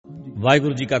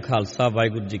ਵਾਹਿਗੁਰੂ ਜੀ ਕਾ ਖਾਲਸਾ,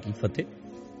 ਵਾਹਿਗੁਰੂ ਜੀ ਕੀ ਫਤਿਹ।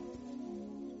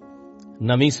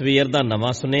 ਨਵੀਂ ਸਵੇਰ ਦਾ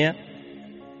ਨਵਾਂ ਸੁਨੇਹਾ।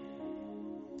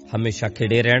 ਹਮੇਸ਼ਾ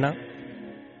ਖਿੜੇ ਰਹਿਣਾ,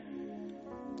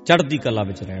 ਚੜ੍ਹਦੀ ਕਲਾ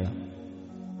ਵਿੱਚ ਰਹਿਣਾ,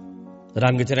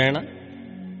 ਰੰਗ 'ਚ ਰਹਿਣਾ,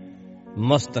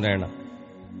 ਮਸਤ ਰਹਿਣਾ,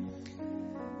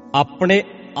 ਆਪਣੇ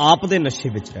ਆਪ ਦੇ ਨਸ਼ੇ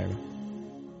ਵਿੱਚ ਰਹਿਣਾ।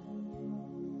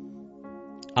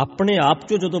 ਆਪਣੇ ਆਪ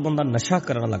 'ਚੋਂ ਜਦੋਂ ਬੰਦਾ ਨਸ਼ਾ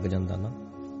ਕਰਨ ਲੱਗ ਜਾਂਦਾ ਨਾ,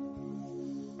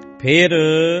 ਫਿਰ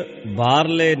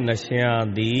ਬਾਹਰਲੇ ਨਸ਼ਿਆਂ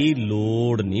ਦੀ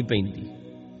ਲੋੜ ਨਹੀਂ ਪੈਂਦੀ।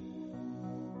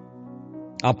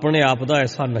 ਆਪਣੇ ਆਪ ਦਾ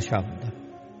ਐਸਾ ਨਸ਼ਾ ਹੁੰਦਾ,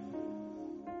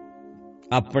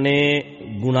 ਆਪਣੇ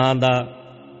ਗੁਣਾਂ ਦਾ,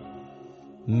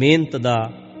 ਮਿਹਨਤ ਦਾ,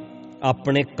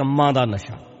 ਆਪਣੇ ਕੰਮਾਂ ਦਾ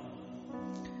ਨਸ਼ਾ।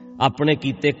 ਆਪਣੇ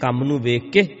ਕੀਤੇ ਕੰਮ ਨੂੰ ਵੇਖ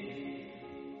ਕੇ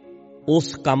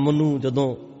ਉਸ ਕੰਮ ਨੂੰ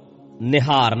ਜਦੋਂ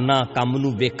ਨਿਹਾਰਨਾ, ਕੰਮ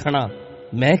ਨੂੰ ਵੇਖਣਾ,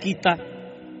 ਮੈਂ ਕੀਤਾ,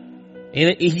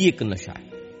 ਇਹੀ ਇੱਕ ਨਸ਼ਾ ਹੈ।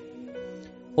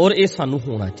 ਔਰ ਇਹ ਸਾਨੂੰ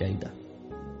ਹੋਣਾ ਚਾਹੀਦਾ।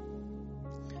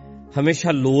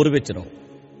 ਹਮੇਸ਼ਾ ਲੋਰ ਵਿੱਚ ਰਹੋ,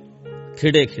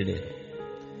 ਖਿੜੇ ਖਿੜੇ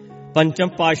ਰਹੋ। ਪੰਚਮ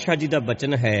ਪਾਤਸ਼ਾਹ ਜੀ ਦਾ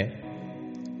ਬਚਨ ਹੈ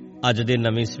ਅੱਜ ਦੇ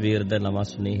ਨਵੀਂ ਸਵੇਰ ਦੇ ਨਵਾਂ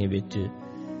ਸੁਨੇਹੇ ਵਿੱਚ,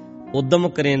 ਉਦਮ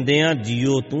ਕਰੇਂਦਿਆਂ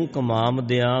ਜੀਓ ਤੂੰ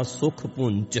ਕਮਾਮਦਿਆਂ ਸੁਖ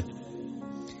ਪੁੰਚ,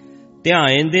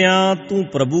 ਧਿਆਏਂਦਿਆਂ ਤੂੰ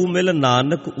ਪ੍ਰਭੂ ਮਿਲ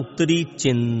ਨਾਨਕ ਉਤਰੀ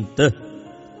ਚਿੰਤ।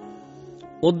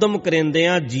 ਉਦਮ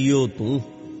ਕਰੇਂਦਿਆਂ ਜੀਓ ਤੂੰ,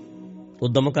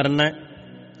 ਉਦਮ ਕਰਨਾ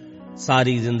ਹੈ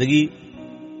ਸਾਰੀ ਜ਼ਿੰਦਗੀ।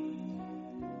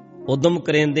 ਉਦਮ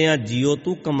ਕਰੇਂਦਿਆਂ ਜੀਓ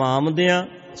ਤੂੰ ਕਮਾਮਦਿਆਂ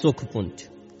ਸੁਖ ਪੁੰਚ,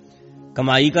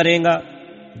 ਕਮਾਈ ਕਰੇਗਾ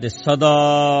ਤੇ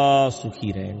ਸਦਾ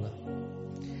ਸੁਖੀ ਰਹੇਗਾ।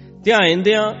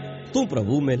 ਧਿਆਏਂਦਿਆਂ ਤੂੰ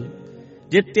ਪ੍ਰਭੂ ਮਿਲ,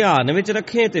 ਜੇ ਧਿਆਨ ਵਿੱਚ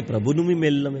ਰੱਖੇ ਤੇ ਪ੍ਰਭੂ ਨੂੰ ਵੀ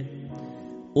ਮਿਲ ਲਵੇਂ,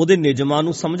 ਉਹਦੇ ਨਿਯਮਾਂ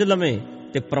ਨੂੰ ਸਮਝ ਲਵੇਂ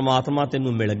ਤੇ ਪ੍ਰਮਾਤਮਾ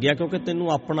ਤੈਨੂੰ ਮਿਲ ਗਿਆ, ਕਿਉਂਕਿ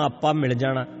ਤੈਨੂੰ ਆਪਣਾ ਆਪਾ ਮਿਲ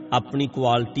ਜਾਣਾ, ਆਪਣੀ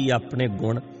ਕੁਆਲਿਟੀ, ਆਪਣੇ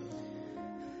ਗੁਣ।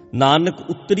 ਨਾਨਕ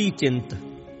ਉਤਰੀ ਚਿੰਤ,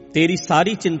 ਤੇਰੀ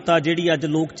ਸਾਰੀ ਚਿੰਤਾ ਜਿਹੜੀ ਅੱਜ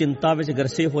ਲੋਕ ਚਿੰਤਾ ਵਿੱਚ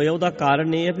ਗਰਸੇ ਹੋਏ, ਉਹਦਾ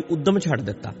ਕਾਰਨ ਇਹ ਹੈ ਵੀ ਉਦਮ ਛੱਡ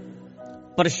ਦਿੱਤਾ,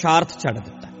 ਪਰਸ਼ਾਰਥ ਛੱਡ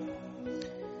ਦਿੱਤਾ।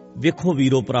 ਵੇਖੋ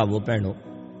ਵੀਰੋ, ਭਰਾਵੋ, ਭੈਣੋ,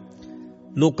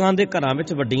 ਲੋਕਾਂ ਦੇ ਘਰਾਂ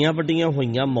ਵਿੱਚ ਵੱਡੀਆਂ ਵੱਡੀਆਂ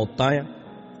ਹੋਈਆਂ ਮੌਤਾਂ ਆ,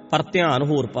 ਪਰ ਧਿਆਨ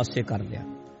ਹੋਰ ਪਾਸੇ ਕਰ ਲਿਆ,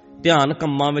 ਧਿਆਨ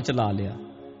ਕੰਮਾਂ ਵਿੱਚ ਲਾ ਲਿਆ,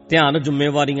 ਧਿਆਨ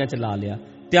ਜ਼ਿੰਮੇਵਾਰੀਆਂ 'ਚ ਲਾ ਲਿਆ,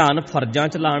 ਧਿਆਨ ਫਰਜ਼ਾਂ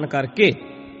 'ਚ ਲਾਉਣ ਕਰਕੇ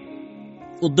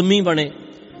ਉਦਮੀ ਬਣੇ,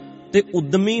 ਤੇ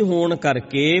ਉਦਮੀ ਹੋਣ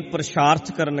ਕਰਕੇ,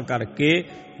 ਪ੍ਰਸ਼ਾਰਥ ਕਰਨ ਕਰਕੇ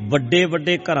ਵੱਡੇ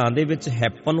ਵੱਡੇ ਘਰਾਂ ਦੇ ਵਿੱਚ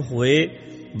ਹੈਪਨ ਹੋਏ,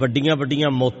 ਵੱਡੀਆਂ ਵੱਡੀਆਂ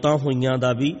ਮੌਤਾਂ ਹੋਈਆਂ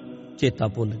ਦਾ ਵੀ ਚੇਤਾ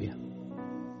ਭੁੱਲ ਗਿਆ।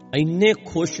 ਇੰਨੇ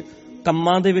ਖੁਸ਼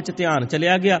ਕੰਮਾਂ ਦੇ ਵਿੱਚ ਧਿਆਨ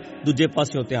ਚਲਿਆ ਗਿਆ, ਦੂਜੇ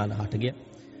ਪਾਸਿਓਂ ਧਿਆਨ ਹਟ ਗਿਆ,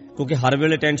 ਕਿਉਂਕਿ ਹਰ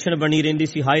ਵੇਲੇ ਟੈਨਸ਼ਨ ਬਣੀ ਰਹਿੰਦੀ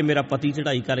ਸੀ, ਹਾਏ ਮੇਰਾ ਪਤੀ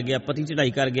ਚੜ੍ਹਾਈ ਕਰ ਗਿਆ, ਪਤੀ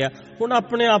ਚੜ੍ਹਾਈ ਕਰ ਗਿਆ। ਹੁਣ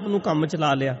ਆਪਣੇ ਆਪ ਨੂੰ ਕੰਮ 'ਚ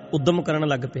ਲਾ ਲਿਆ, ਉਦਮ ਕਰਨ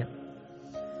ਲੱਗ ਪਿਆ।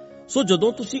 ਸੋ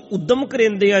ਜਦੋਂ ਤੁਸੀਂ ਉਦਮ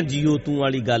ਕਰੇਂਦੇ ਆ ਜੀਓ ਤੂੰ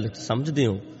ਵਾਲੀ ਗੱਲ ਸਮਝਦੇ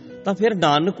ਹੋ, ਤਾਂ ਫਿਰ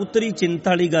ਨਾਨਕ ਉਤਰੀ ਚਿੰਤ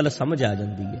ਵਾਲੀ ਗੱਲ ਸਮਝ ਆ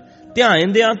ਜਾਂਦੀ ਹੈ।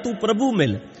 ਧਿਆਏਂਦਿਆਂ ਤੂੰ ਪ੍ਰਭੂ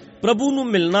ਮਿਲ, ਪ੍ਰਭੂ ਨੂੰ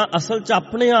ਮਿਲਣਾ ਅਸਲ 'ਚ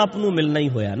ਆਪਣੇ ਆਪ ਨੂੰ ਮਿਲਣਾ ਹੀ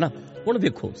ਹੋਇਆ ਨਾ। ਹੁਣ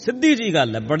ਵੇਖੋ, ਸਿੱਧੀ ਜੀ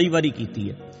ਗੱਲ ਹੈ, ਬੜੀ ਵਾਰੀ ਕੀਤੀ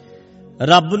ਹੈ।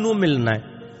 ਰੱਬ ਨੂੰ ਮਿਲਣਾ ਹੈ,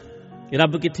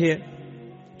 ਰੱਬ ਕਿੱਥੇ ਹੈ?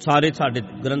 ਸਾਰੇ ਸਾਡੇ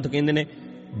ਗ੍ਰੰਥ ਕਹਿੰਦੇ ਨੇ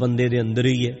ਬੰਦੇ ਦੇ ਅੰਦਰ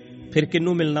ਹੀ ਹੈ। ਫਿਰ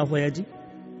ਕਿਹਨੂੰ ਮਿਲਣਾ ਹੋਇਆ ਜੀ?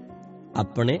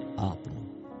 ਆਪਣੇ ਆਪ ਨੂੰ।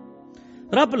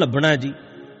 ਰੱਬ ਲੱਭਣਾ ਜੀ,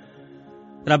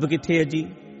 ਰੱਬ ਕਿੱਥੇ ਹੈ ਜੀ?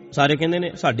 ਸਾਰੇ ਕਹਿੰਦੇ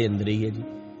ਨੇ ਸਾਡੇ ਅੰਦਰ ਹੀ ਹੈ ਜੀ।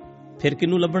 ਫਿਰ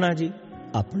ਕਿਹਨੂੰ ਲੱਭਣਾ ਜੀ?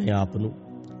 ਆਪਣੇ ਆਪ ਨੂੰ।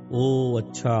 ਉਹ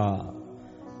ਅੱਛਾ,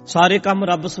 ਸਾਰੇ ਕੰਮ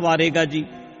ਰੱਬ ਸਵਾਰੇਗਾ ਜੀ।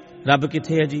 ਰੱਬ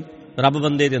ਕਿੱਥੇ ਹੈ ਜੀ? ਰੱਬ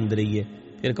ਬੰਦੇ ਦੇ ਅੰਦਰ ਹੀ ਹੈ।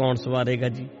 ਫਿਰ ਕੌਣ ਸਵਾਰੇਗਾ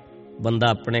ਜੀ? ਬੰਦਾ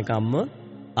ਆਪਣੇ ਕੰਮ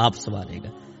ਆਪ ਸਵਾਰੇਗਾ।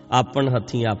 ਆਪਣ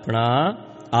ਹੱਥੀਂ ਆਪਣਾ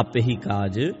ਆਪੇ ਹੀ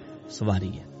ਕਾਜ ਸਵਾਰੀ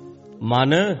ਹੈ।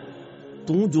 ਮਨ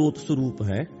ਤੂੰ ਜੋਤ ਸਰੂਪ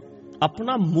ਹੈ,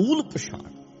 ਆਪਣਾ ਮੂਲ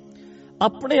ਪਛਾਣ,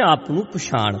 ਆਪਣੇ ਆਪ ਨੂੰ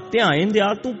ਪਛਾਣ।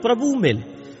 ਧਿਆਏਂਦਿਆਂ ਤੂੰ ਪ੍ਰਭੂ ਮਿਲ,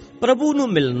 ਪ੍ਰਭੂ ਨੂੰ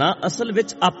ਮਿਲਣਾ ਅਸਲ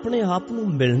ਵਿੱਚ ਆਪਣੇ ਆਪ ਨੂੰ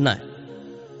ਮਿਲਣਾ ਹੈ।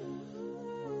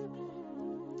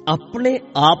 ਆਪਣੇ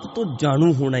ਆਪ ਤੋਂ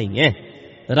ਜਾਣੂ ਹੋਣਾ ਹੀ ਹੈ।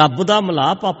 ਰੱਬ ਦਾ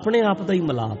ਮਿਲਾਪ ਆਪਣੇ ਆਪ ਦਾ ਹੀ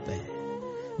ਮਿਲਾਪ ਹੈ।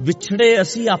 ਵਿਛੜੇ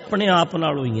ਅਸੀਂ ਆਪਣੇ ਆਪ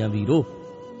ਨਾਲੋਂ ਹੀ ਆ ਵੀਰੋ।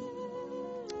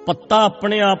 ਪੱਤਾ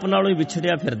ਆਪਣੇ ਆਪ ਨਾਲੋਂ ਹੀ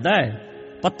ਵਿਛੜਿਆ ਫਿਰਦਾ ਹੈ।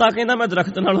 ਪੱਤਾ ਕਹਿੰਦਾ ਮੈਂ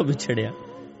ਦਰਖਤ ਨਾਲੋਂ ਵਿਛੜਿਆ,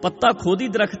 ਪੱਤਾ ਖੁਦ ਹੀ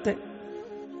ਦਰਖਤ ਹੈ।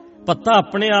 ਪੱਤਾ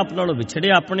ਆਪਣੇ ਆਪ ਨਾਲੋਂ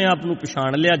ਵਿਛੜਿਆ, ਆਪਣੇ ਆਪ ਨੂੰ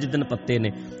ਪਛਾਣ ਲਿਆ। ਜਿੱਦਣ ਪੱਤੇ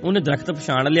ਨੇ, ਉਹਨੇ ਦਰਖਤ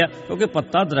ਪਛਾਣ ਲਿਆ, ਕਿਉਂਕਿ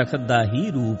ਪੱਤਾ ਦਰਖਤ ਦਾ ਹੀ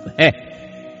ਰੂਪ ਹੈ।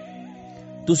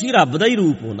 ਤੁਸੀਂ ਰੱਬ ਦਾ ਹੀ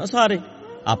ਰੂਪ ਹੋ ਨਾ ਸਾਰੇ,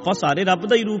 ਆਪਾਂ ਸਾਰੇ ਰੱਬ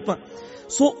ਦਾ ਹੀ ਰੂਪ ਆ।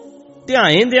 ਸੋ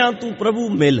ਧਿਆਏਂਦਿਆਂ ਤੂੰ ਪ੍ਰਭੂ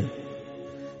ਮਿਲ,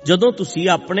 ਜਦੋਂ ਤੁਸੀਂ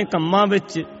ਆਪਣੇ ਕੰਮਾਂ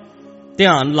ਵਿੱਚ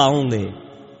ਧਿਆਨ ਲਾਓਗੇ,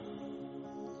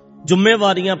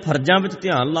 ਜ਼ਿੰਮੇਵਾਰੀਆਂ ਫਰਜ਼ਾਂ ਵਿੱਚ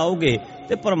ਧਿਆਨ ਲਾਓਗੇ,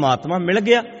 ਤੇ ਪਰਮਾਤਮਾ ਮਿਲ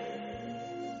ਗਿਆ।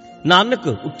 ਨਾਨਕ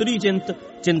ਉਤਰੀ ਚਿੰਤ,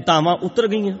 ਚਿੰਤਾਵਾਂ ਉਤਰ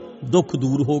ਗਈਆਂ, ਦੁੱਖ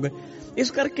ਦੂਰ ਹੋ ਗਏ।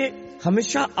 ਇਸ ਕਰਕੇ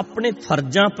ਹਮੇਸ਼ਾ ਆਪਣੇ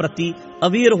ਫਰਜ਼ਾਂ ਪ੍ਰਤੀ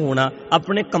ਅਵੇਅਰ ਹੋਣਾ,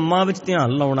 ਆਪਣੇ ਕੰਮਾਂ ਵਿੱਚ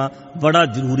ਧਿਆਨ ਲਾਉਣਾ ਬੜਾ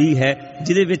ਜ਼ਰੂਰੀ ਹੈ,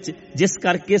 ਜਿਹਦੇ ਵਿੱਚ ਜਿਸ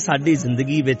ਕਰਕੇ ਸਾਡੀ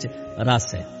ਜ਼ਿੰਦਗੀ ਵਿੱਚ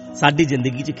ਰਸ ਹੈ, ਸਾਡੀ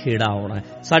ਜ਼ਿੰਦਗੀ 'ਚ ਖੇੜਾ ਆਉਣਾ ਹੈ,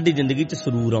 ਸਾਡੀ ਜ਼ਿੰਦਗੀ 'ਚ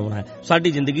ਸਰੂਰ ਆਉਣਾ ਹੈ,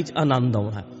 ਸਾਡੀ ਜ਼ਿੰਦਗੀ 'ਚ ਆਨੰਦ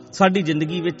ਆਉਣਾ ਹੈ, ਸਾਡੀ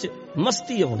ਜ਼ਿੰਦਗੀ ਵਿੱਚ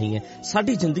ਮਸਤੀ ਆਉਣੀ ਹੈ,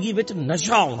 ਸਾਡੀ ਜ਼ਿੰਦਗੀ ਵਿੱਚ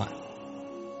ਨਸ਼ਾ ਆਉਣਾ ਹੈ।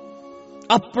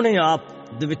 ਆਪਣੇ ਆਪ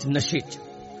ਦੇ ਵਿੱਚ ਨਸ਼ੇ 'ਚ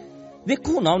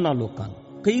ਵੇਖੋ ਨਾ ਉਹਨਾਂ ਲੋਕਾਂ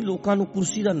ਨੂੰ ਕਈ ਲੋਕਾਂ ਨੂੰ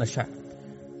ਕੁਰਸੀ ਦਾ ਨਸ਼ਾ,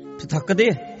 ਥੱਕਦੇ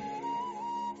ਹੈ,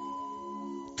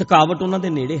 ਥਕਾਵਟ ਉਹਨਾਂ ਦੇ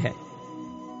ਨੇੜੇ ਹੈ।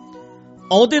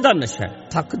 ਅਹੁਦੇ ਦਾ ਨਸ਼ਾ ਹੈ,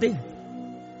 ਥੱਕਦੇ ਹੈ,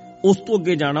 ਉਸ ਤੋਂ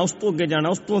ਅੱਗੇ ਜਾਣਾ, ਉਸ ਤੋਂ ਅੱਗੇ ਜਾਣਾ,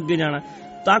 ਉਸ ਤੋਂ ਅੱਗੇ ਜਾਣਾ।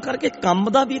 ਤਾਂ ਕਰਕੇ ਕੰਮ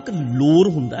ਦਾ ਵੀ ਇੱਕ ਲੋਰ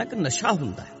ਹੁੰਦਾ, ਇੱਕ ਨਸ਼ਾ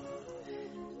ਹੁੰਦਾ ਹੈ।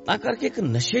 ਤਾਂ ਕਰਕੇ ਇੱਕ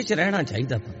ਨਸ਼ੇ 'ਚ ਰਹਿਣਾ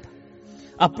ਚਾਹੀਦਾ ਬੰਦਾ।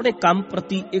 ਆਪਣੇ ਕੰਮ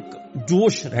ਪ੍ਰਤੀ ਇੱਕ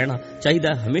ਜੋਸ਼ ਰਹਿਣਾ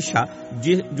ਚਾਹੀਦਾ ਹਮੇਸ਼ਾ,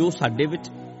 ਜੋ ਸਾਡੇ ਵਿੱਚ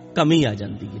ਕਮੀ ਆ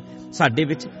ਜਾਂਦੀ ਹੈ, ਸਾਡੇ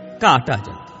ਵਿੱਚ ਘਾਟ ਆ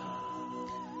ਜਾਂਦੀ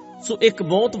ਹੈ। ਸੋ ਇੱਕ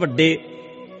ਬਹੁਤ ਵੱਡੇ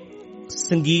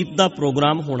ਸੰਗੀਤ ਦਾ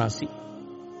ਪ੍ਰੋਗਰਾਮ ਹੋਣਾ ਸੀ।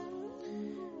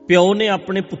 ਪਿਓ ਨੇ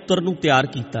ਆਪਣੇ ਪੁੱਤਰ ਨੂੰ ਤਿਆਰ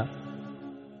ਕੀਤਾ,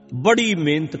 ਬੜੀ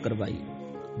ਮਿਹਨਤ ਕਰਵਾਈ,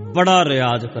 ਬੜਾ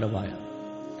ਰਿਆਜ਼ ਕਰਵਾਇਆ।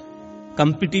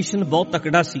 ਕੰਪੀਟੀਸ਼ਨ ਬਹੁਤ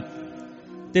ਤਕੜਾ ਸੀ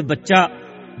ਤੇ ਬੱਚਾ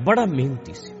ਬੜਾ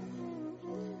ਮਿਹਨਤੀ ਸੀ,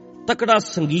 ਤਕੜਾ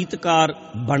ਸੰਗੀਤਕਾਰ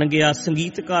ਬਣ ਗਿਆ।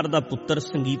 ਸੰਗੀਤਕਾਰ ਦਾ ਪੁੱਤਰ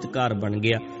ਸੰਗੀਤਕਾਰ ਬਣ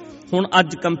ਗਿਆ। ਹੁਣ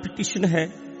ਅੱਜ ਕੰਪੀਟੀਸ਼ਨ ਹੈ,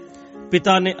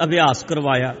 ਪਿਤਾ ਨੇ ਅਭਿਆਸ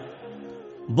ਕਰਵਾਇਆ,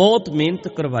 ਬਹੁਤ ਮਿਹਨਤ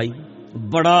ਕਰਵਾਈ,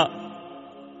 ਬੜਾ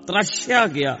ਤਰਾਸ਼ਿਆ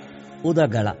ਗਿਆ ਉਹਦਾ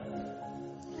ਗਲਾ।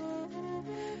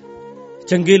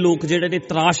 ਚੰਗੇ ਲੋਕ ਜਿਹੜੇ ਨੇ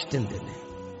ਤਰਾਸ਼ ਦਿੰਦੇ ਨੇ,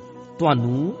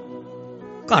 ਤੁਹਾਨੂੰ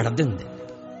ਘੜ ਦਿੰਦੇ ਨੇ।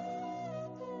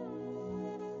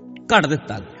 ਘੜ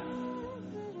ਦਿੱਤਾ ਗਿਆ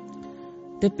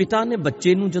ਤੇ ਪਿਤਾ ਨੇ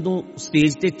ਬੱਚੇ ਨੂੰ ਜਦੋਂ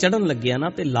ਸਟੇਜ ਤੇ ਚੜ੍ਹਨ ਲੱਗਿਆ ਨਾ,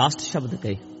 ਤੇ ਲਾਸਟ ਸ਼ਬਦ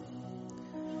ਕਹੇ,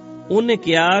 ਉਹਨੇ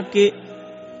ਕਿਹਾ ਕਿ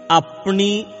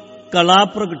ਆਪਣੀ ਕਲਾ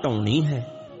ਪ੍ਰਗਟਾਉਣੀ ਹੈ,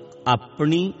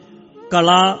 ਆਪਣੀ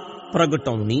ਕਲਾ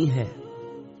ਪ੍ਰਗਟਾਉਣੀ ਹੈ।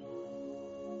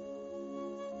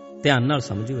 ਧਿਆਨ ਨਾਲ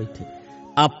ਸਮਝਿਓ ਇੱਥੇ,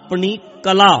 ਆਪਣੀ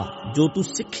ਕਲਾ ਜੋ ਤੂੰ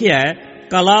ਸਿੱਖਿਆ ਹੈ,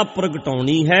 ਕਲਾ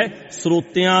ਪ੍ਰਗਟਾਉਣੀ ਹੈ।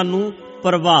 ਸਰੋਤਿਆਂ ਨੂੰ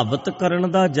ਪ੍ਰਭਾਵਿਤ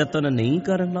ਕਰਨ ਦਾ ਯਤਨ ਨਹੀਂ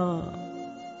ਕਰਨਾ,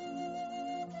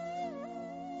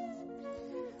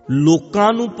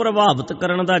 ਲੋਕਾਂ ਨੂੰ ਪ੍ਰਭਾਵਿਤ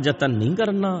ਕਰਨ ਦਾ ਯਤਨ ਨਹੀਂ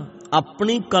ਕਰਨਾ।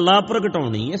 ਆਪਣੀ ਕਲਾ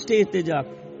ਪ੍ਰਗਟਾਉਣੀ ਹੈ ਸਟੇਜ ਤੇ ਜਾ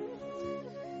ਕੇ।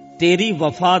 ਤੇਰੀ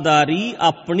ਵਫਾਦਾਰੀ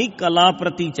ਆਪਣੀ ਕਲਾ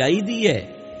ਪ੍ਰਤੀ ਚਾਹੀਦੀ ਹੈ।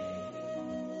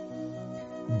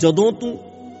 ਜਦੋਂ ਤੂੰ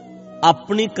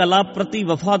ਆਪਣੀ ਕਲਾ ਪ੍ਰਤੀ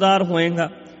ਵਫਾਦਾਰ ਹੋਏਗਾ,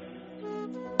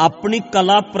 ਆਪਣੀ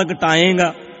ਕਲਾ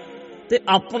ਪ੍ਰਗਟਾਏਗਾ ਤੇ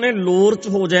ਆਪਣੇ ਲੋਰ 'ਚ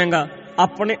ਹੋ ਜਾਏਗਾ,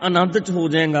 ਆਪਣੇ ਆਨੰਦ 'ਚ ਹੋ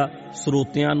ਜਾਏਗਾ,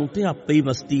 ਸਰੋਤਿਆਂ ਨੂੰ ਤੇ ਆਪੇ ਹੀ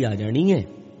ਮਸਤੀ ਆ ਜਾਣੀ ਹੈ।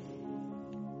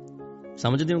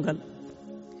 ਸਮਝਦੇ ਹੋ ਗੱਲ?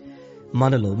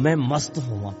 ਮੰਨ ਲਓ ਮੈਂ ਮਸਤ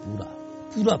ਹੋਵਾਂ,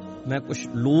 ਪੂਰਾ ਮੈਂ ਕੁਛ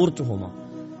ਲੋਰ 'ਚ ਹੋਵਾਂ,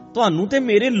 ਤੁਹਾਨੂੰ ਤੇ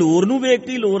ਮੇਰੇ ਲੋਰ ਨੂੰ ਵੇਖ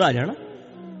ਕੇ ਲੋਰ ਆ ਜਾਣਾ।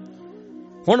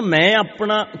 ਹੁਣ ਮੈਂ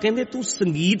ਆਪਣਾ, ਕਹਿੰਦੇ ਤੂੰ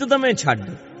ਸੰਗੀਤ ਦਵੇਂ ਛੱਡ,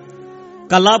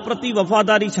 ਕਲਾ ਪ੍ਰਤੀ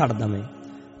ਵਫਾਦਾਰੀ ਛੱਡ ਦਵੇਂ,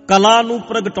 ਕਲਾ ਨੂੰ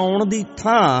ਪ੍ਰਗਟਾਉਣ ਦੀ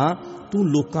ਥਾਂ ਤੂੰ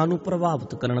ਲੋਕਾਂ ਨੂੰ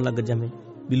ਪ੍ਰਭਾਵਿਤ ਕਰਨ ਲੱਗ ਜਾਵੇਂ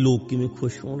ਵੀ ਲੋਕ ਕਿਵੇਂ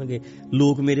ਖੁਸ਼ ਹੋਣਗੇ,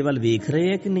 ਲੋਕ ਮੇਰੇ ਵੱਲ ਵੇਖ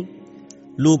ਰਹੇ ਹੈ ਕਿ ਨਹੀਂ,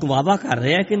 ਲੋਕ ਵਾਹਵਾ ਕਰ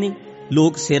ਰਹੇ ਹੈ ਕਿ ਨਹੀਂ,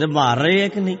 ਲੋਕ ਸਿਰ ਮਾਰ ਰਹੇ ਹੈ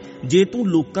ਕਿ ਨਹੀਂ। ਜੇ ਤੂੰ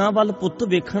ਲੋਕਾਂ ਵੱਲ ਪੁੱਤ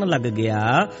ਵੇਖਣ ਲੱਗ ਗਿਆ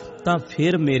ਤਾਂ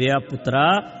ਫਿਰ ਮੇਰਿਆ ਪੁੱਤਰਾ,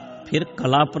 ਫਿਰ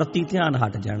ਕਲਾ ਪ੍ਰਤੀ ਧਿਆਨ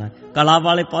ਹਟ ਜਾਣਾ, ਕਲਾ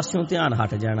ਵਾਲੇ ਪਾਸਿਓਂ ਧਿਆਨ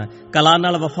ਹਟ ਜਾਣਾ। ਕਲਾ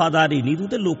ਨਾਲ ਵਫਾਦਾਰੀ ਨਹੀਂ, ਤੂੰ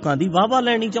ਤੇ ਲੋਕਾਂ ਦੀ ਵਾਹਵਾ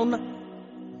ਲੈਣੀ ਚਾਹੁੰਦਾ।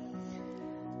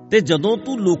 ਤੇ ਜਦੋਂ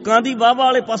ਤੂੰ ਲੋਕਾਂ ਦੀ ਵਾਹਵਾ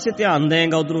ਵਾਲੇ ਪਾਸੇ ਧਿਆਨ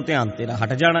ਦੇਂਗਾ, ਉਧਰੋਂ ਧਿਆਨ ਤੇਰਾ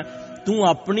ਹਟ ਜਾਣਾ। ਤੂੰ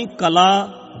ਆਪਣੀ ਕਲਾ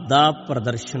ਦਾ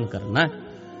ਪ੍ਰਦਰਸ਼ਨ ਕਰਨਾ,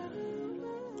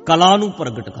 ਕਲਾ ਨੂੰ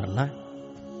ਪ੍ਰਗਟ ਕਰਨਾ,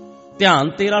 ਧਿਆਨ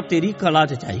ਤੇਰਾ ਤੇਰੀ ਕਲਾ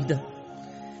 'ਚ ਚਾਹੀਦਾ।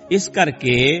 ਇਸ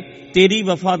ਕਰਕੇ ਤੇਰੀ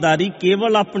ਵਫਾਦਾਰੀ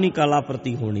ਕੇਵਲ ਆਪਣੀ ਕਲਾ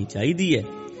ਪ੍ਰਤੀ ਹੋਣੀ ਚਾਹੀਦੀ ਹੈ।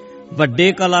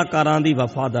 ਵੱਡੇ ਕਲਾਕਾਰਾਂ ਦੀ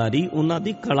ਵਫਾਦਾਰੀ ਉਹਨਾਂ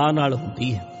ਦੀ ਕਲਾ ਨਾਲ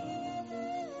ਹੁੰਦੀ ਹੈ।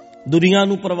 ਦੁਨੀਆ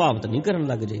ਨੂੰ ਪ੍ਰਭਾਵਿਤ ਨਹੀਂ ਕਰਨ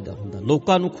ਲੱਗ ਜਾਈਦਾ ਹੁੰਦਾ,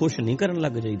 ਲੋਕਾਂ ਨੂੰ ਖੁਸ਼ ਨਹੀਂ ਕਰਨ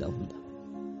ਲੱਗ ਜਾਈਦਾ ਹੁੰਦਾ।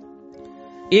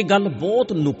 ਇਹ ਗੱਲ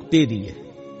ਬਹੁਤ ਨੁਕਤੇ ਦੀ ਹੈ।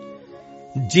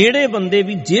 ਜਿਹੜੇ ਬੰਦੇ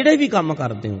ਵੀ ਜਿਹੜੇ ਵੀ ਕੰਮ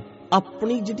ਕਰਦੇ ਹੋ,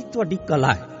 ਆਪਣੀ ਜਿਹੜੀ ਤੁਹਾਡੀ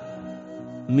ਕਲਾ ਹੈ,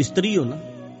 ਮਿਸਤਰੀ ਹੋ ਨਾ,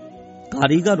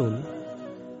 ਕਾਰੀਗਰ ਹੋ ਨਾ,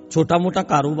 ਛੋਟਾ ਮੋਟਾ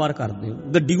ਕਾਰੋਬਾਰ ਕਰਦੇ ਹੋ,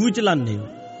 ਗੱਡੀ ਵੀ ਚਲਾਉਂਦੇ ਹੋ,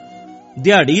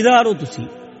 ਦਿਹਾੜੀਦਾਰ ਹੋ ਤੁਸੀਂ,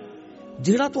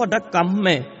 ਜਿਹੜਾ ਤੁਹਾਡਾ ਕੰਮ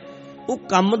ਹੈ ਉਹ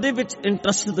ਕੰਮ ਦੇ ਵਿੱਚ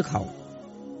ਇੰਟਰਸਟ ਦਿਖਾਓ,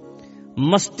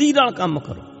 ਮਸਤੀ ਨਾਲ ਕੰਮ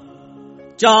ਕਰੋ,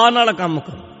 ਚਾਅ ਨਾਲ ਕੰਮ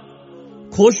ਕਰੋ,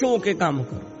 ਖੁਸ਼ ਹੋ ਕੇ ਕੰਮ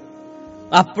ਕਰੋ,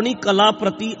 ਆਪਣੀ ਕਲਾ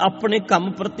ਪ੍ਰਤੀ, ਆਪਣੇ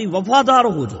ਕੰਮ ਪ੍ਰਤੀ ਵਫਾਦਾਰ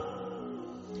ਹੋ ਜਾਓ।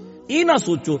 ਇਹ ਨਾ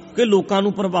ਸੋਚੋ ਕਿ ਲੋਕਾਂ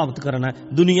ਨੂੰ ਪ੍ਰਭਾਵਿਤ ਕਰਨਾ,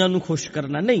 ਦੁਨੀਆ ਨੂੰ ਖੁਸ਼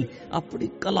ਕਰਨਾ, ਨਹੀਂ, ਆਪਣੀ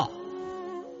ਕਲਾ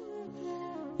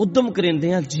ਉਦਮ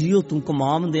ਕਰਿੰਦਿਆਂ ਜੀਓ ਤੂੰ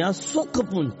ਕਮਾਉਂਦਿਆਂ ਸੁਖ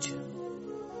ਪੁੰਚ।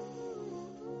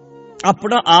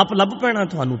 ਆਪਣਾ ਆਪ ਲੱਭ ਪੈਣਾ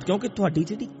ਤੁਹਾਨੂੰ, ਕਿਉਂਕਿ ਤੁਹਾਡੀ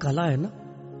ਜਿਹੜੀ ਕਲਾ ਹੈ ਨਾ,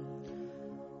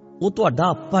 ਉਹ ਤੁਹਾਡਾ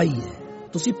ਆਪਾ ਹੀ ਹੈ,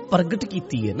 ਤੁਸੀਂ ਪ੍ਰਗਟ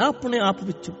ਕੀਤੀ ਹੈ ਨਾ ਆਪਣੇ ਆਪ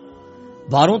ਵਿੱਚੋਂ।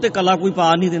 ਬਾਹਰੋਂ ਤੇ ਕਲਾ ਕੋਈ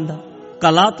ਪਾ ਨਹੀਂ ਦਿੰਦਾ,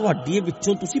 ਕਲਾ ਤੁਹਾਡੀ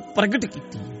ਵਿੱਚੋਂ ਤੁਸੀਂ ਪ੍ਰਗਟ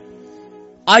ਕੀਤੀ ਹੈ,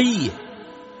 ਆਈ ਹੈ।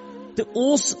 ਤੇ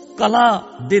ਉਸ ਕਲਾ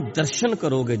ਦੇ ਦਰਸ਼ਨ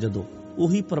ਕਰੋਗੇ ਜਦੋਂ,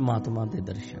 ਉਹੀ ਪਰਮਾਤਮਾ ਦੇ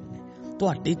ਦਰਸ਼ਨ ਨੇ,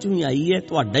 ਤੁਹਾਡੇ ਚੋਂ ਹੀ ਆਈ ਹੈ,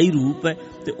 ਤੁਹਾਡਾ ਹੀ ਰੂਪ ਹੈ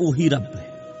ਤੇ ਉਹੀ ਰੱਬ ਹੈ।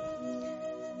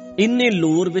 ਇੰਨੇ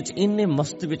ਲੋਰ ਵਿੱਚ, ਇੰਨੇ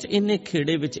ਮਸਤ ਵਿੱਚ, ਇੰਨੇ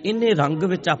ਖੇੜੇ ਵਿੱਚ, ਇੰਨੇ ਰੰਗ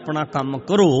ਵਿੱਚ ਆਪਣਾ ਕੰਮ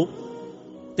ਕਰੋ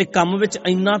ਤੇ ਕੰਮ ਵਿੱਚ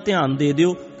ਇੰਨਾ ਧਿਆਨ ਦੇ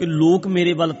ਦਿਓ ਕਿ ਲੋਕ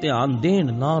ਮੇਰੇ ਵੱਲ ਧਿਆਨ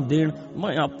ਦੇਣ ਨਾ ਦੇਣ,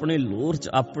 ਮੈਂ ਆਪਣੇ ਲੋਰ 'ਚ,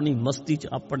 ਆਪਣੀ ਮਸਤੀ 'ਚ,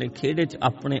 ਆਪਣੇ ਖੇੜੇ 'ਚ,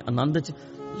 ਆਪਣੇ ਆਨੰਦ 'ਚ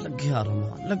ਲੱਗਿਆ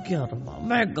ਰਵਾਂ,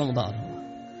 ਮੈਂ ਗਾਉਂਦਾ ਰਵਾਂ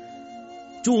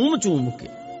ਝੂਮ ਝੂਮ ਕੇ।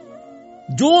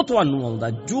 ਜੋ ਤੁਹਾਨੂੰ ਆਉਂਦਾ,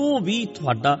 ਜੋ ਵੀ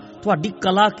ਤੁਹਾਡੀ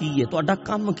ਕਲਾ ਕੀ ਹੈ, ਤੁਹਾਡਾ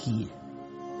ਕੰਮ ਕੀ ਹੈ,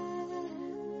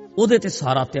 ਉਹਦੇ ਤੇ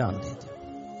ਸਾਰਾ ਧਿਆਨ ਦੇ ਦਿਓ।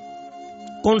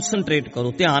 ਕੌਨਸਨਟ੍ਰੇਟ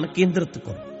ਕਰੋ, ਧਿਆਨ ਕੇਂਦਰਿਤ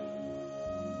ਕਰੋ,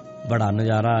 ਬੜਾ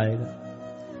ਨਜ਼ਾਰਾ ਆਏਗਾ।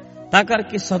 ਤਾਂ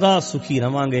ਕਰਕੇ ਸਦਾ ਸੁਖੀ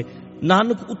ਰਵਾਂਗੇ।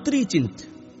 ਨਾਨਕ ਉਤਰੀ ਚਿੰਤ,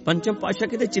 ਪੰਚਮ ਪਾਤਸ਼ਾਹ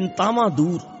ਕਹਿੰਦੇ ਚਿੰਤਾਵਾਂ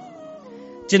ਦੂਰ,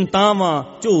 ਚਿੰਤਾਵਾਂ,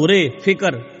 ਝੋਰੇ,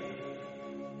 ਫਿਕਰ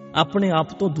ਆਪਣੇ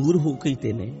ਆਪ ਤੋਂ ਦੂਰ ਹੋ ਕੇ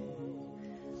ਤੇ ਨੇ।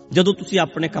 ਜਦੋਂ ਤੁਸੀਂ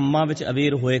ਆਪਣੇ ਕੰਮਾਂ ਵਿੱਚ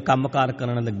ਅਵੇਅਰ ਹੋਏ, ਕੰਮਕਾਰ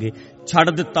ਕਰਨ ਲੱਗੇ, ਛੱਡ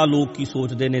ਦਿੱਤਾ ਲੋਕ ਕੀ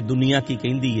ਸੋਚਦੇ ਨੇ, ਦੁਨੀਆ ਕੀ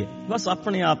ਕਹਿੰਦੀ ਹੈ, ਬਸ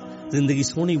ਆਪਣੇ ਆਪ ਜ਼ਿੰਦਗੀ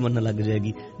ਸੋਹਣੀ ਬਣਨ ਲੱਗ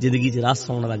ਜਾਏਗੀ, ਜ਼ਿੰਦਗੀ 'ਚ ਰਸ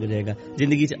ਆਉਣ ਲੱਗ ਜਾਏਗਾ,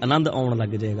 ਜ਼ਿੰਦਗੀ 'ਚ ਆਨੰਦ ਆਉਣ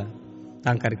ਲੱਗ ਜਾਏਗਾ।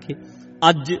 ਤਾਂ ਕਰਕੇ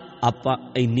ਅੱਜ ਆਪਾਂ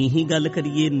ਇੰਨੀ ਹੀ ਗੱਲ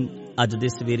ਕਰੀਏ ਅੱਜ ਦੇ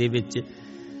ਸਵੇਰੇ ਵਿੱਚ,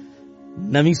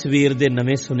 ਨਵੀਂ ਸਵੇਰ ਦੇ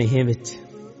ਨਵੇਂ ਸੁਨੇਹੇ ਵਿੱਚ,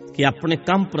 ਕਿ ਆਪਣੇ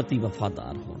ਕੰਮ ਪ੍ਰਤੀ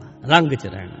ਵਫਾਦਾਰ ਹੋਣਾ, ਰੰਗ 'ਚ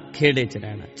ਰਹਿਣਾ, ਖੇੜੇ 'ਚ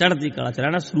ਰਹਿਣਾ, ਚੜ੍ਹਦੀ ਕਲਾ 'ਚ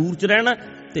ਰਹਿਣਾ, ਸਰੂਰ 'ਚ ਰਹਿਣਾ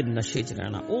ਤੇ ਨਸ਼ੇ 'ਚ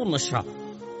ਰਹਿਣਾ। ਉਹ ਨਸ਼ਾ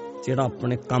ਜਿਹੜਾ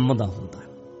ਆਪਣੇ ਕੰਮ ਦਾ ਹੁੰਦਾ,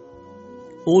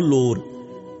 ਉਹ ਲੋਰ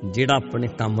ਜਿਹੜਾ ਆਪਣੇ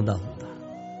ਕੰਮ ਦਾ ਹੁੰਦਾ,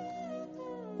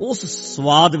 ਉਸ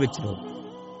ਸਵਾਦ ਵਿੱਚ ਰਹੋ,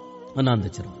 ਆਨੰਦ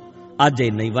 'ਚ ਰਹੋ। ਅੱਜ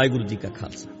ਇੰਨਾ ਹੀ। ਵਾਹਿਗੁਰੂ ਜੀ ਕਾ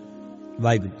ਖਾਲਸਾ,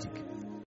 ਵਾਹਿਗੁਰੂ ਜੀ ਕੀ